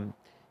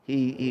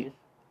 He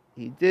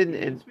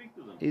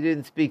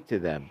didn't speak to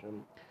them.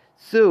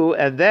 Su,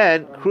 and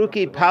then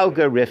Kruki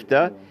Palga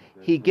Rifta,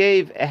 he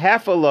gave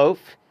half a loaf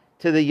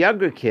to the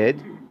younger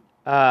kid,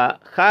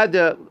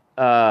 Chada,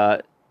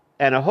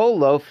 and a whole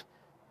loaf,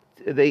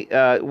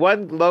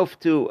 one loaf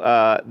to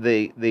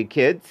the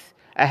kids,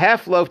 a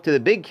half loaf to the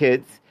big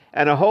kids,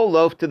 and a whole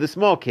loaf to the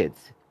small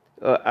kids.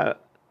 1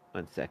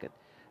 second.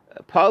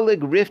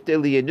 Palig Rifta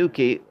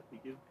Lianuki.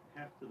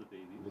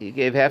 He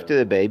gave half to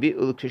the baby.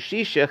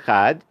 Ulukashisha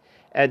Chad.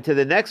 And to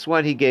the next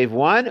one he gave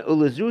one.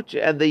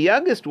 Ulazucha. And the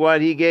youngest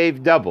one he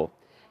gave double.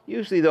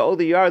 Usually the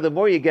older you are, the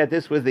more you get.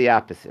 This was the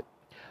opposite.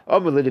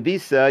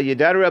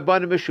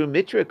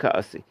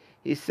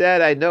 He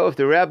said, I know if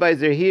the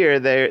rabbis are here,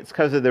 it's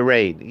because of the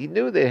rain. He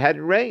knew they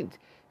hadn't rained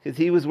because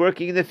he was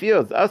working in the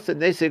fields. Also,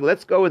 they said,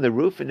 let's go in the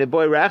roof in the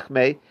boy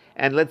Rachme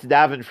and let's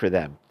daven for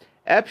them.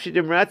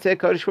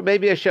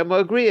 Maybe Hashem will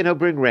agree and he'll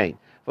bring rain.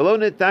 And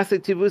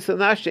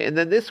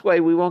then this way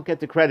we won't get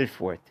the credit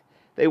for it.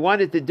 They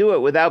wanted to do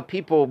it without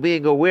people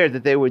being aware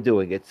that they were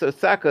doing it. So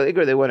Saka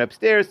Igur, they went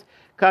upstairs.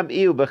 Come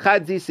Iu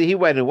B'chadzisa, he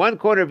went in one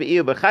corner of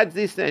Iu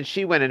B'chadzisa, and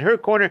she went in her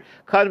corner.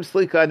 Kadam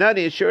Slika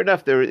Anani, and sure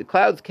enough, the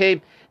clouds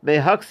came.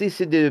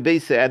 Mehaksisa de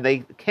Besa, and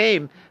they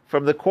came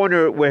from the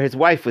corner where his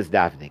wife was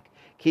davening.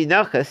 Ki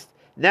Nachas,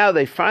 now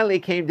they finally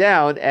came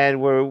down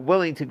and were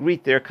willing to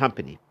greet their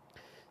company.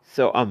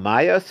 So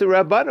Amaya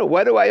Surabana,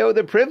 what do I owe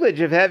the privilege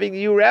of having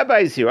you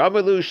rabbis here?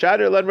 Amalu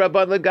Shadar Lan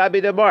Rabban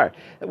Lagabi Damar.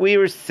 We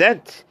were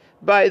sent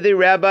by the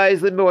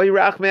rabbis for you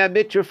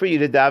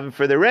to daven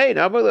for the rain.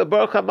 Oh,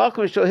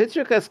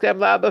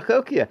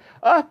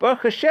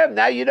 Baruch Hashem,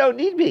 now you don't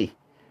need me.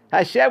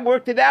 Hashem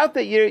worked it out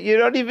that you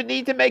don't even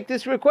need to make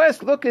this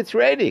request. Look, it's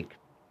raining.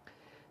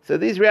 So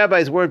these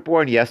rabbis weren't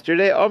born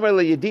yesterday. He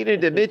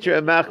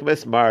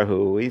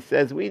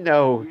says, we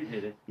know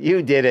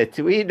you did it.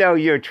 We know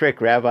your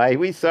trick, Rabbi.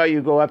 We saw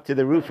you go up to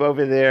the roof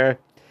over there.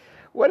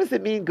 What does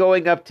it mean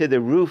going up to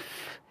the roof?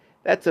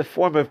 That's a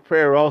form of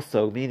prayer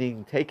also,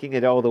 meaning taking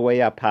it all the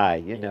way up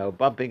high,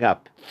 bumping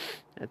up.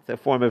 That's a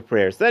form of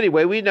prayer. So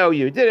anyway, we know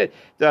you did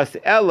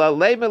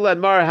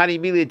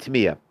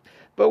it.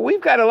 But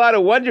we've got a lot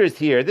of wonders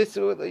here.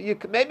 You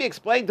can maybe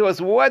explain to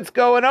us what's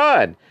going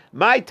on.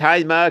 My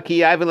time,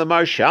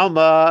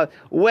 Shalma,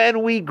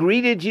 when we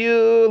greeted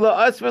you,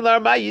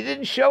 you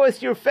didn't show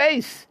us your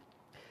face.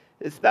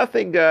 It's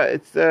nothing,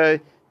 it's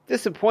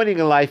disappointing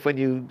in life when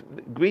you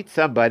greet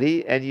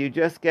somebody and you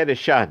just get a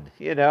shun,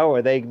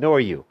 or they ignore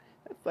you.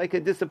 It's like a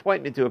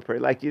disappointment to a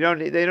person. Like they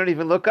don't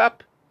even look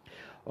up.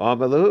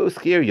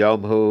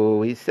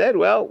 He said,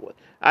 well,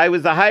 I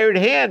was a hired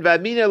hand,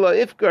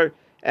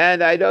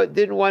 and I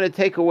didn't want to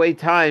take away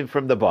time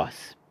from the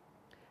boss.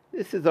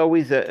 This is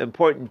always an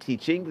important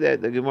teaching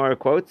that the Gemara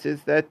quotes,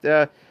 is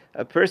that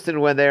a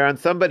person, when they're on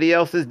somebody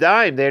else's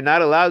dime, they're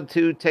not allowed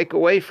to take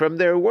away from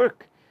their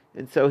work.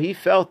 And so he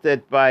felt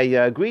that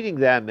by greeting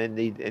them and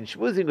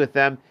schmoozing with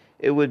them,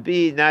 it would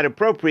be not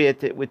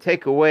appropriate. It would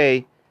take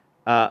away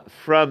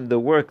from the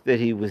work that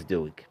he was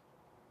doing.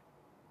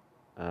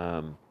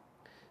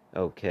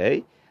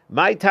 Okay.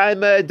 My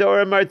time,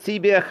 Dora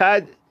Martzi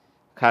Biachad.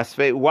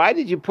 Kasve, why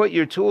did you put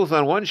your tools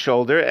on one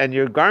shoulder and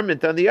your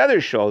garment on the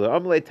other shoulder?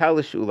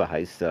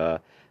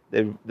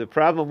 The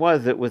problem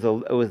was it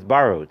was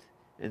borrowed,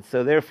 and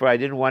so therefore I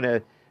didn't want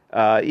to,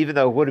 even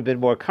though it would have been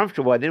more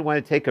comfortable, I didn't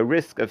want to take a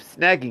risk of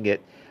snagging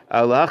it.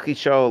 Lahaki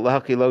shol,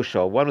 lahaki lo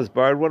shol. One was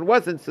borrowed, one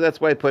wasn't, so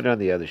that's why I put it on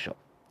the other shoulder.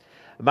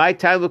 My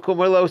time,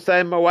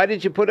 why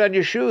didn't you put on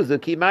your shoes?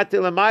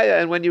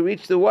 And when you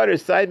reach the water,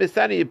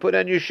 you put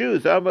on your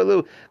shoes.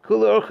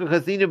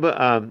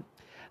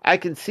 I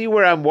can see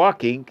where I'm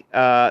walking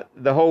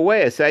the whole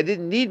way, so I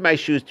didn't need my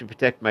shoes to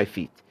protect my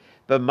feet.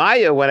 But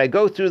Maya, when I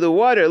go through the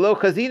water, lo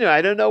chazina,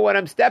 I don't know what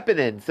I'm stepping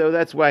in, so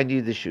that's why I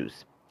need the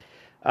shoes.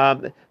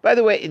 By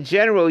the way, in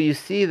general, you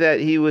see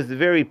that he was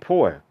very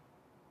poor.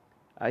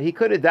 He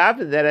could have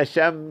davened that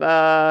Hashem,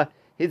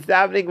 his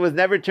davening was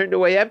never turned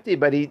away empty,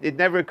 but it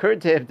never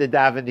occurred to him to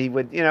daven. He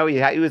would,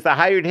 he was a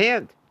hired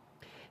hand,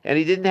 and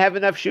he didn't have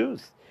enough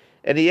shoes,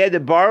 and he had to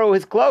borrow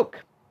his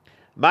cloak.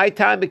 My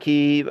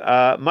tamaki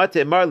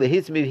mate marli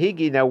hismi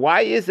higi. Now,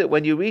 why is it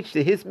when you reach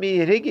the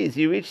hismi higis,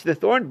 you reach the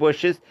thorn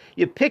bushes,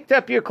 you picked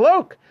up your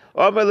cloak?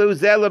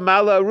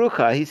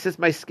 He says,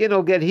 my skin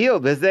will get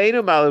healed. Whereas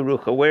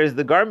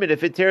the garment,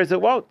 if it tears,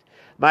 it won't.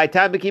 My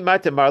tamaki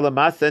mate marla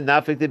masa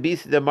nafik the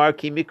beast the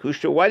marki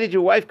mikusha. Why did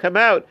your wife come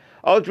out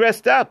all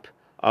dressed up?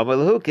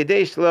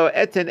 This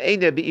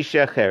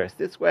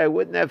way I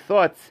wouldn't have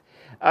thoughts.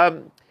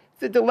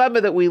 It's a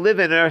dilemma that we live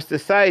in our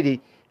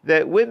society,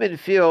 that women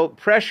feel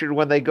pressured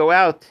when they go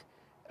out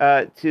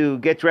to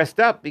get dressed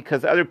up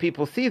because other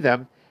people see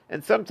them,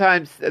 and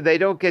sometimes they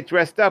don't get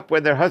dressed up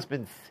when their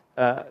husbands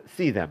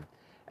see them.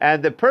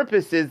 And the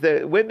purpose is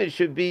that women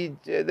should be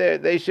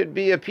they should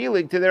be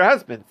appealing to their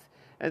husbands,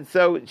 and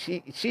so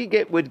she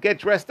would get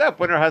dressed up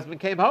when her husband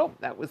came home.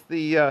 That was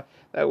the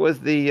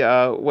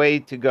way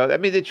to go. I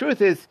mean, the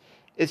truth is,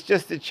 it's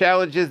just the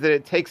challenge is that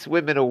it takes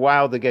women a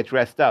while to get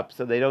dressed up,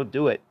 so they don't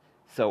do it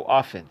so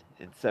often,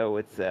 and so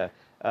it's.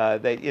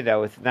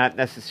 It's not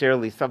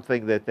necessarily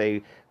something that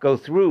they go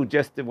through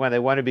just when they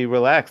want to be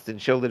relaxed and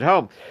chilled at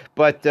home.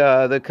 But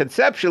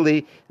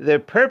conceptually, the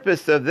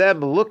purpose of them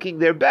looking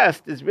their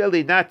best is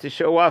really not to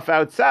show off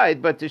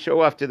outside, but to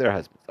show off to their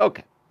husbands.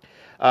 Okay.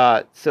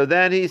 So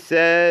then he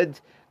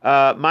said,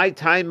 my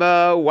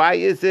taima, why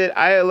is it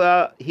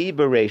ayala hi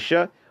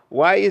beresha?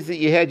 Why is it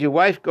you had your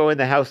wife go in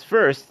the house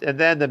first, and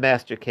then the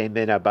master came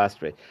in,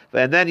 Abastre?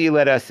 And then you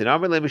let us in.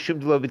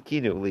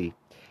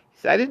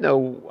 I didn't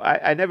know.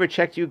 I never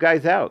checked you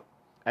guys out.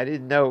 I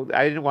didn't know.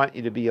 I didn't want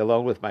you to be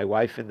alone with my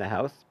wife in the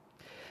house.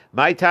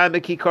 My time,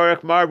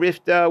 Korach Mar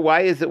Rifta. Why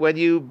is it when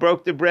you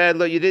broke the bread,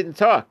 you didn't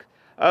talk?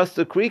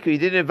 Also, Krika, you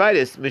didn't invite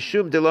us.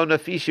 Mishum Delona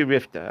Fisha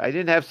Rifta. I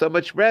didn't have so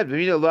much bread.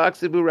 I'm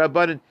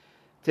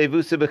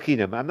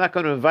not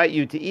going to invite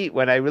you to eat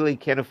when I really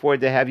can't afford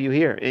to have you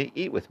here.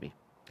 Eat with me.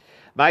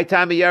 My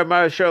time,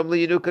 Yarmar Shom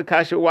Liyanuka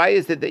Kasha. Why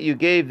is it that you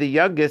gave the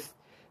youngest,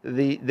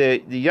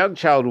 the young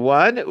child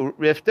one,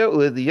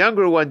 Rifta, the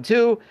younger one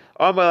two,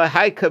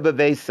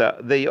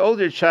 the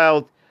older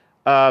child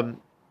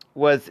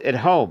was at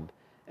home,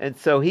 and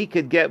so he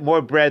could get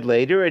more bread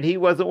later, and he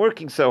wasn't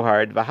working so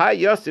hard.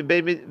 Whereas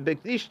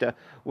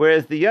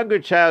the younger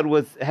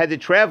child had to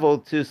travel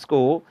to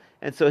school,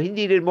 and so he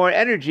needed more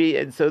energy,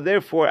 and so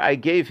therefore I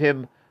gave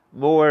him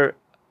more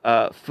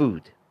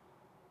food.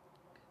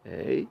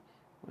 Okay,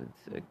 1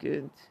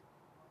 second.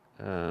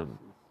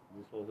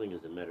 This whole thing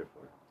is a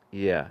metaphor.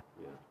 Yeah.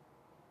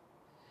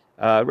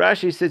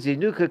 Rashi says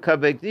in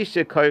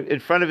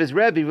front of his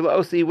Rebbe,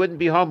 also he wouldn't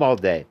be home all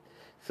day.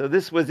 So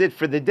this was it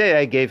for the day.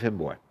 I gave him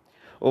more.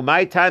 Why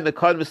is it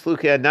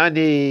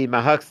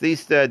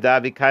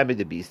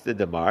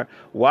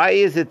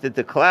that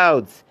the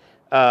clouds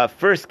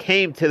first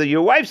came to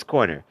your wife's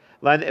corner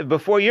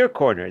before your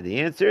corner?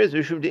 The answer is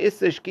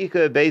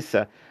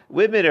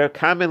women are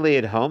commonly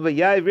at home, but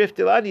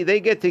they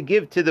get to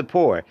give to the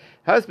poor.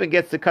 Husband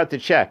gets to cut the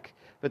check,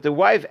 but the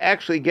wife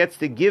actually gets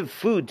to give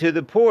food to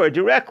the poor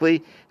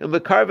directly, and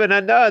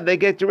they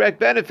get direct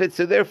benefits,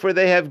 so therefore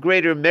they have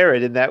greater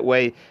merit in that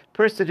way.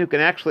 Person who can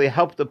actually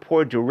help the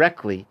poor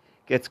directly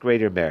gets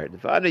greater merit.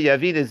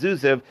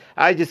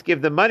 I just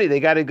give them money,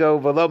 they got to go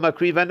Valoma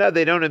Krivana,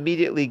 they don't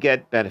immediately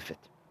get benefit.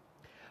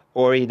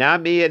 Or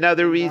Inami,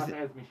 another reason.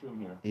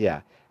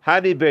 Yeah.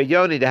 Hani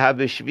Beryoni to have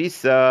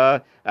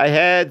Shvisa. I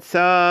had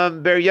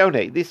some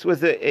Beryone. This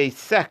was a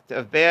sect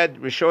of bad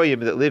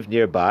Rishoyim that lived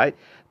nearby.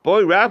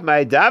 Boy,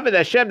 Rahmai, David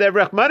Hashem, they have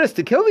Rachmanis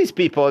to kill these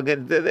people,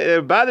 and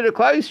they're bothered to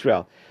Klal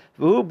Yisrael.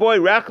 Who boy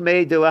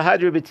Rachmei de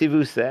Lahadra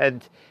B'Tivusa,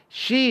 and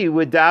she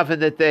would daven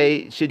that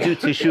they should do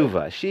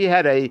teshuvah. She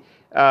had a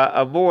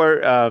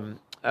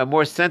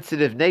more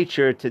sensitive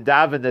nature to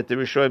daven that the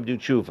Rishoyim do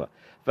tshuva.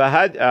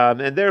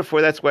 And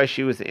therefore that's why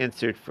she was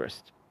answered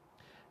first.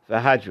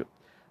 Vahadru.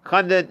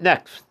 Chana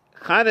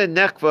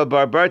Nekva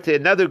Barbarte,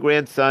 another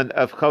grandson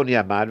of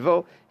Choni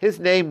Amadvo.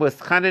 His name was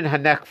Chanan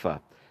Hanekva,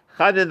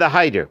 Chanan the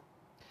hider.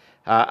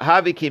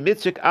 Haviki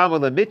Mitzrik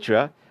Amala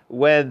Mitra,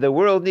 when the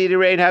world needed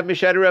rain, they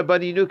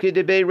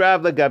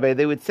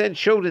would send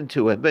children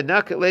to him,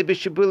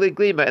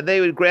 and they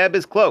would grab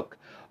his cloak.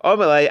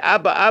 Omelei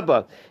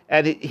Abba,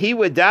 and he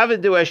would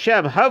daven to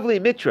Hashem,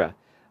 Havli Mitra.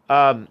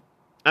 I'm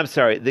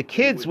sorry, the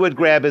kids would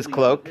grab his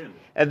cloak,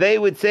 and they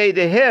would say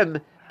to him,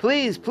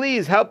 please,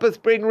 please, help us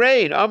bring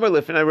rain. Amar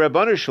Lifnei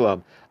Rabbanu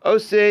Shalom,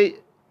 Ose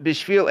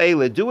Bishvil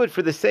Eila, do it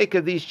for the sake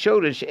of these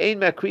children. She'ein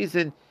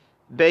makrizin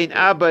bein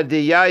Abba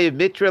de Yayiv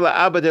Mitra la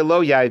Abba de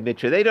Lo Yayiv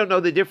Mitra. They don't know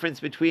the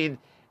difference between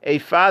a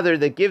father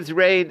that gives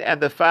rain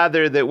and the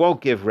father that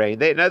won't give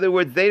rain. In other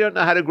words, they don't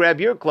know how to grab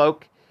your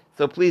cloak,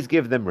 so please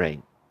give them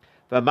rain.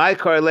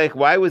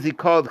 Why was he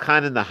called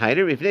Chanan the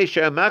Hider?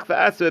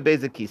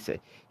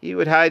 He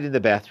would hide in the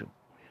bathroom.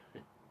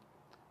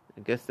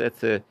 I guess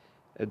that's a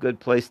good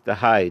place to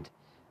hide.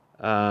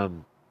 That's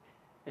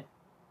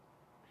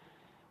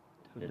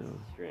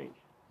strange.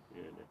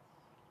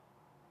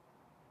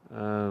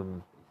 Yeah,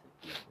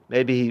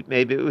 Maybe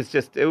it was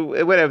just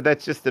whatever.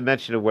 That's just a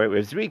mention of where it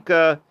was.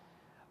 Rika,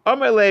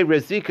 Amarle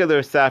Rezika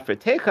L'Safra.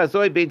 Take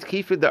Hazoi Bein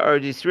Tkifu the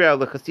Ard Yisrael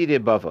L'Chasidi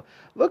Bava.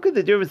 Look at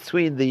the difference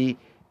between the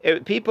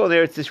people in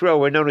Eretz Yisrael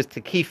were known as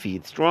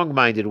Tekifi,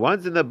 strong-minded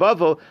ones, and the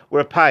Bavel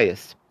were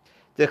pious.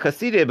 The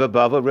Chassidim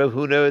Bavel, Rav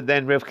Huna,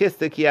 then Rav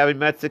Chisda, Kiavin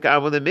Matzik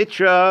Amal the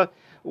Mitra,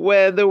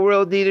 when the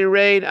world needed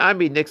rain,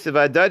 Ami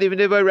Nixav Adad, even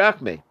Nibai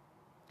Rachme.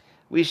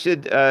 We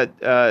should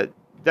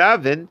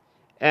daven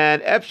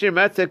and Efshir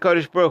Matzah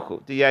Kodesh Baruch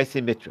Hu, the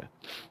Yaisi Mitra.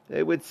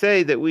 They would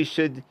say that we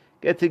should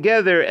get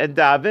together and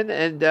daven,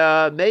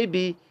 and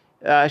maybe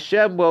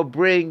Hashem will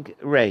bring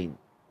rain.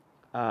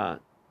 That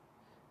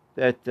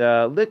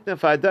Likna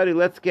Fadari,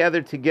 let's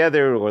gather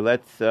together, or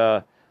let's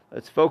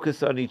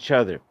focus on each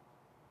other.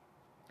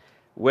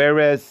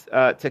 Whereas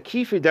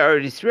Takifi Dar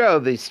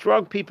Yisrael, the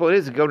strong people in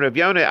Israel, Rav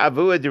Yonah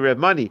Avua de Rav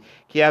Mani,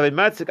 Ki have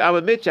Matzik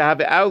Amamitcha have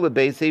Aula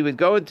base. He would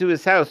go into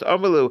his house.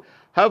 Omalu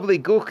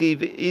Havli Guchi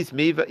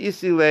Ismi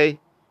Vaisile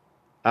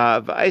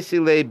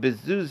Vaisile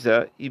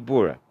Bezuza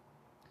Ibura.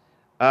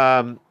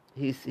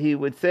 He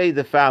would say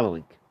the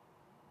following: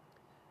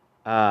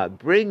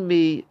 bring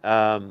me.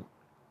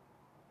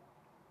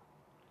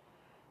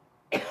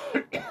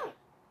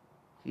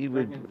 He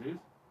would.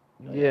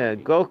 Yeah,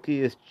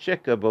 Golki is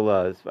Cheka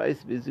Balaz.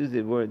 Vice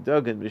Bizuzi were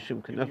Duggan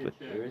Mishum Kanafa.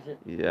 Where is it?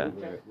 Yeah.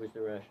 Where's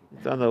the ration?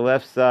 It's on the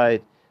left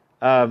side.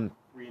 3 inches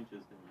down.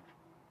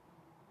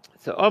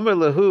 So Omer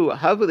Lahu,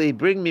 Havali,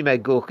 bring me my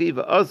Golki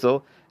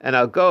va'azol, and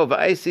I'll go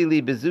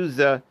va'isili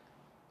Bizuza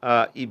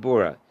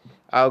Ibura.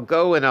 I'll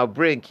go and I'll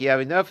bring. Ki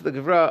have enough the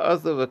Gavra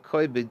Azol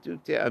v'koi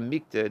bedukte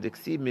amikta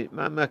diksi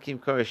mamakim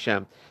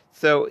korasham.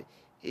 So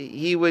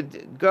he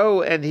would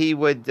go and he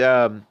would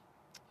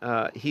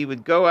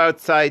go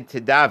outside to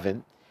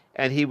daven,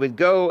 and he would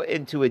go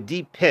into a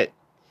deep pit,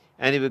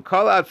 and he would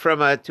call out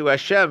to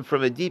Hashem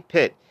from a deep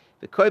pit.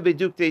 And then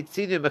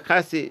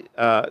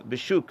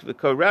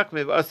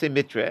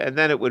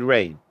it would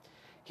rain.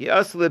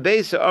 What's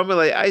this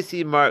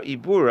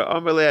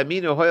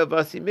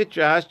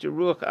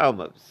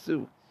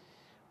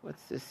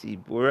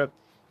Ibura?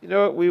 You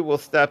know what? We will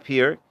stop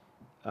here.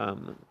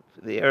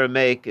 The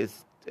Aramaic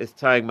is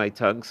tying my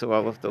tongue, so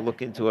I'll have to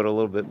look into it a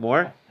little bit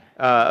more.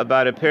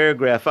 About a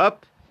paragraph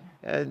up,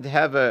 and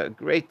have a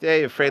great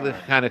day of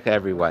Freilich Hanukkah,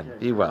 everyone.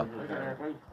 Be well.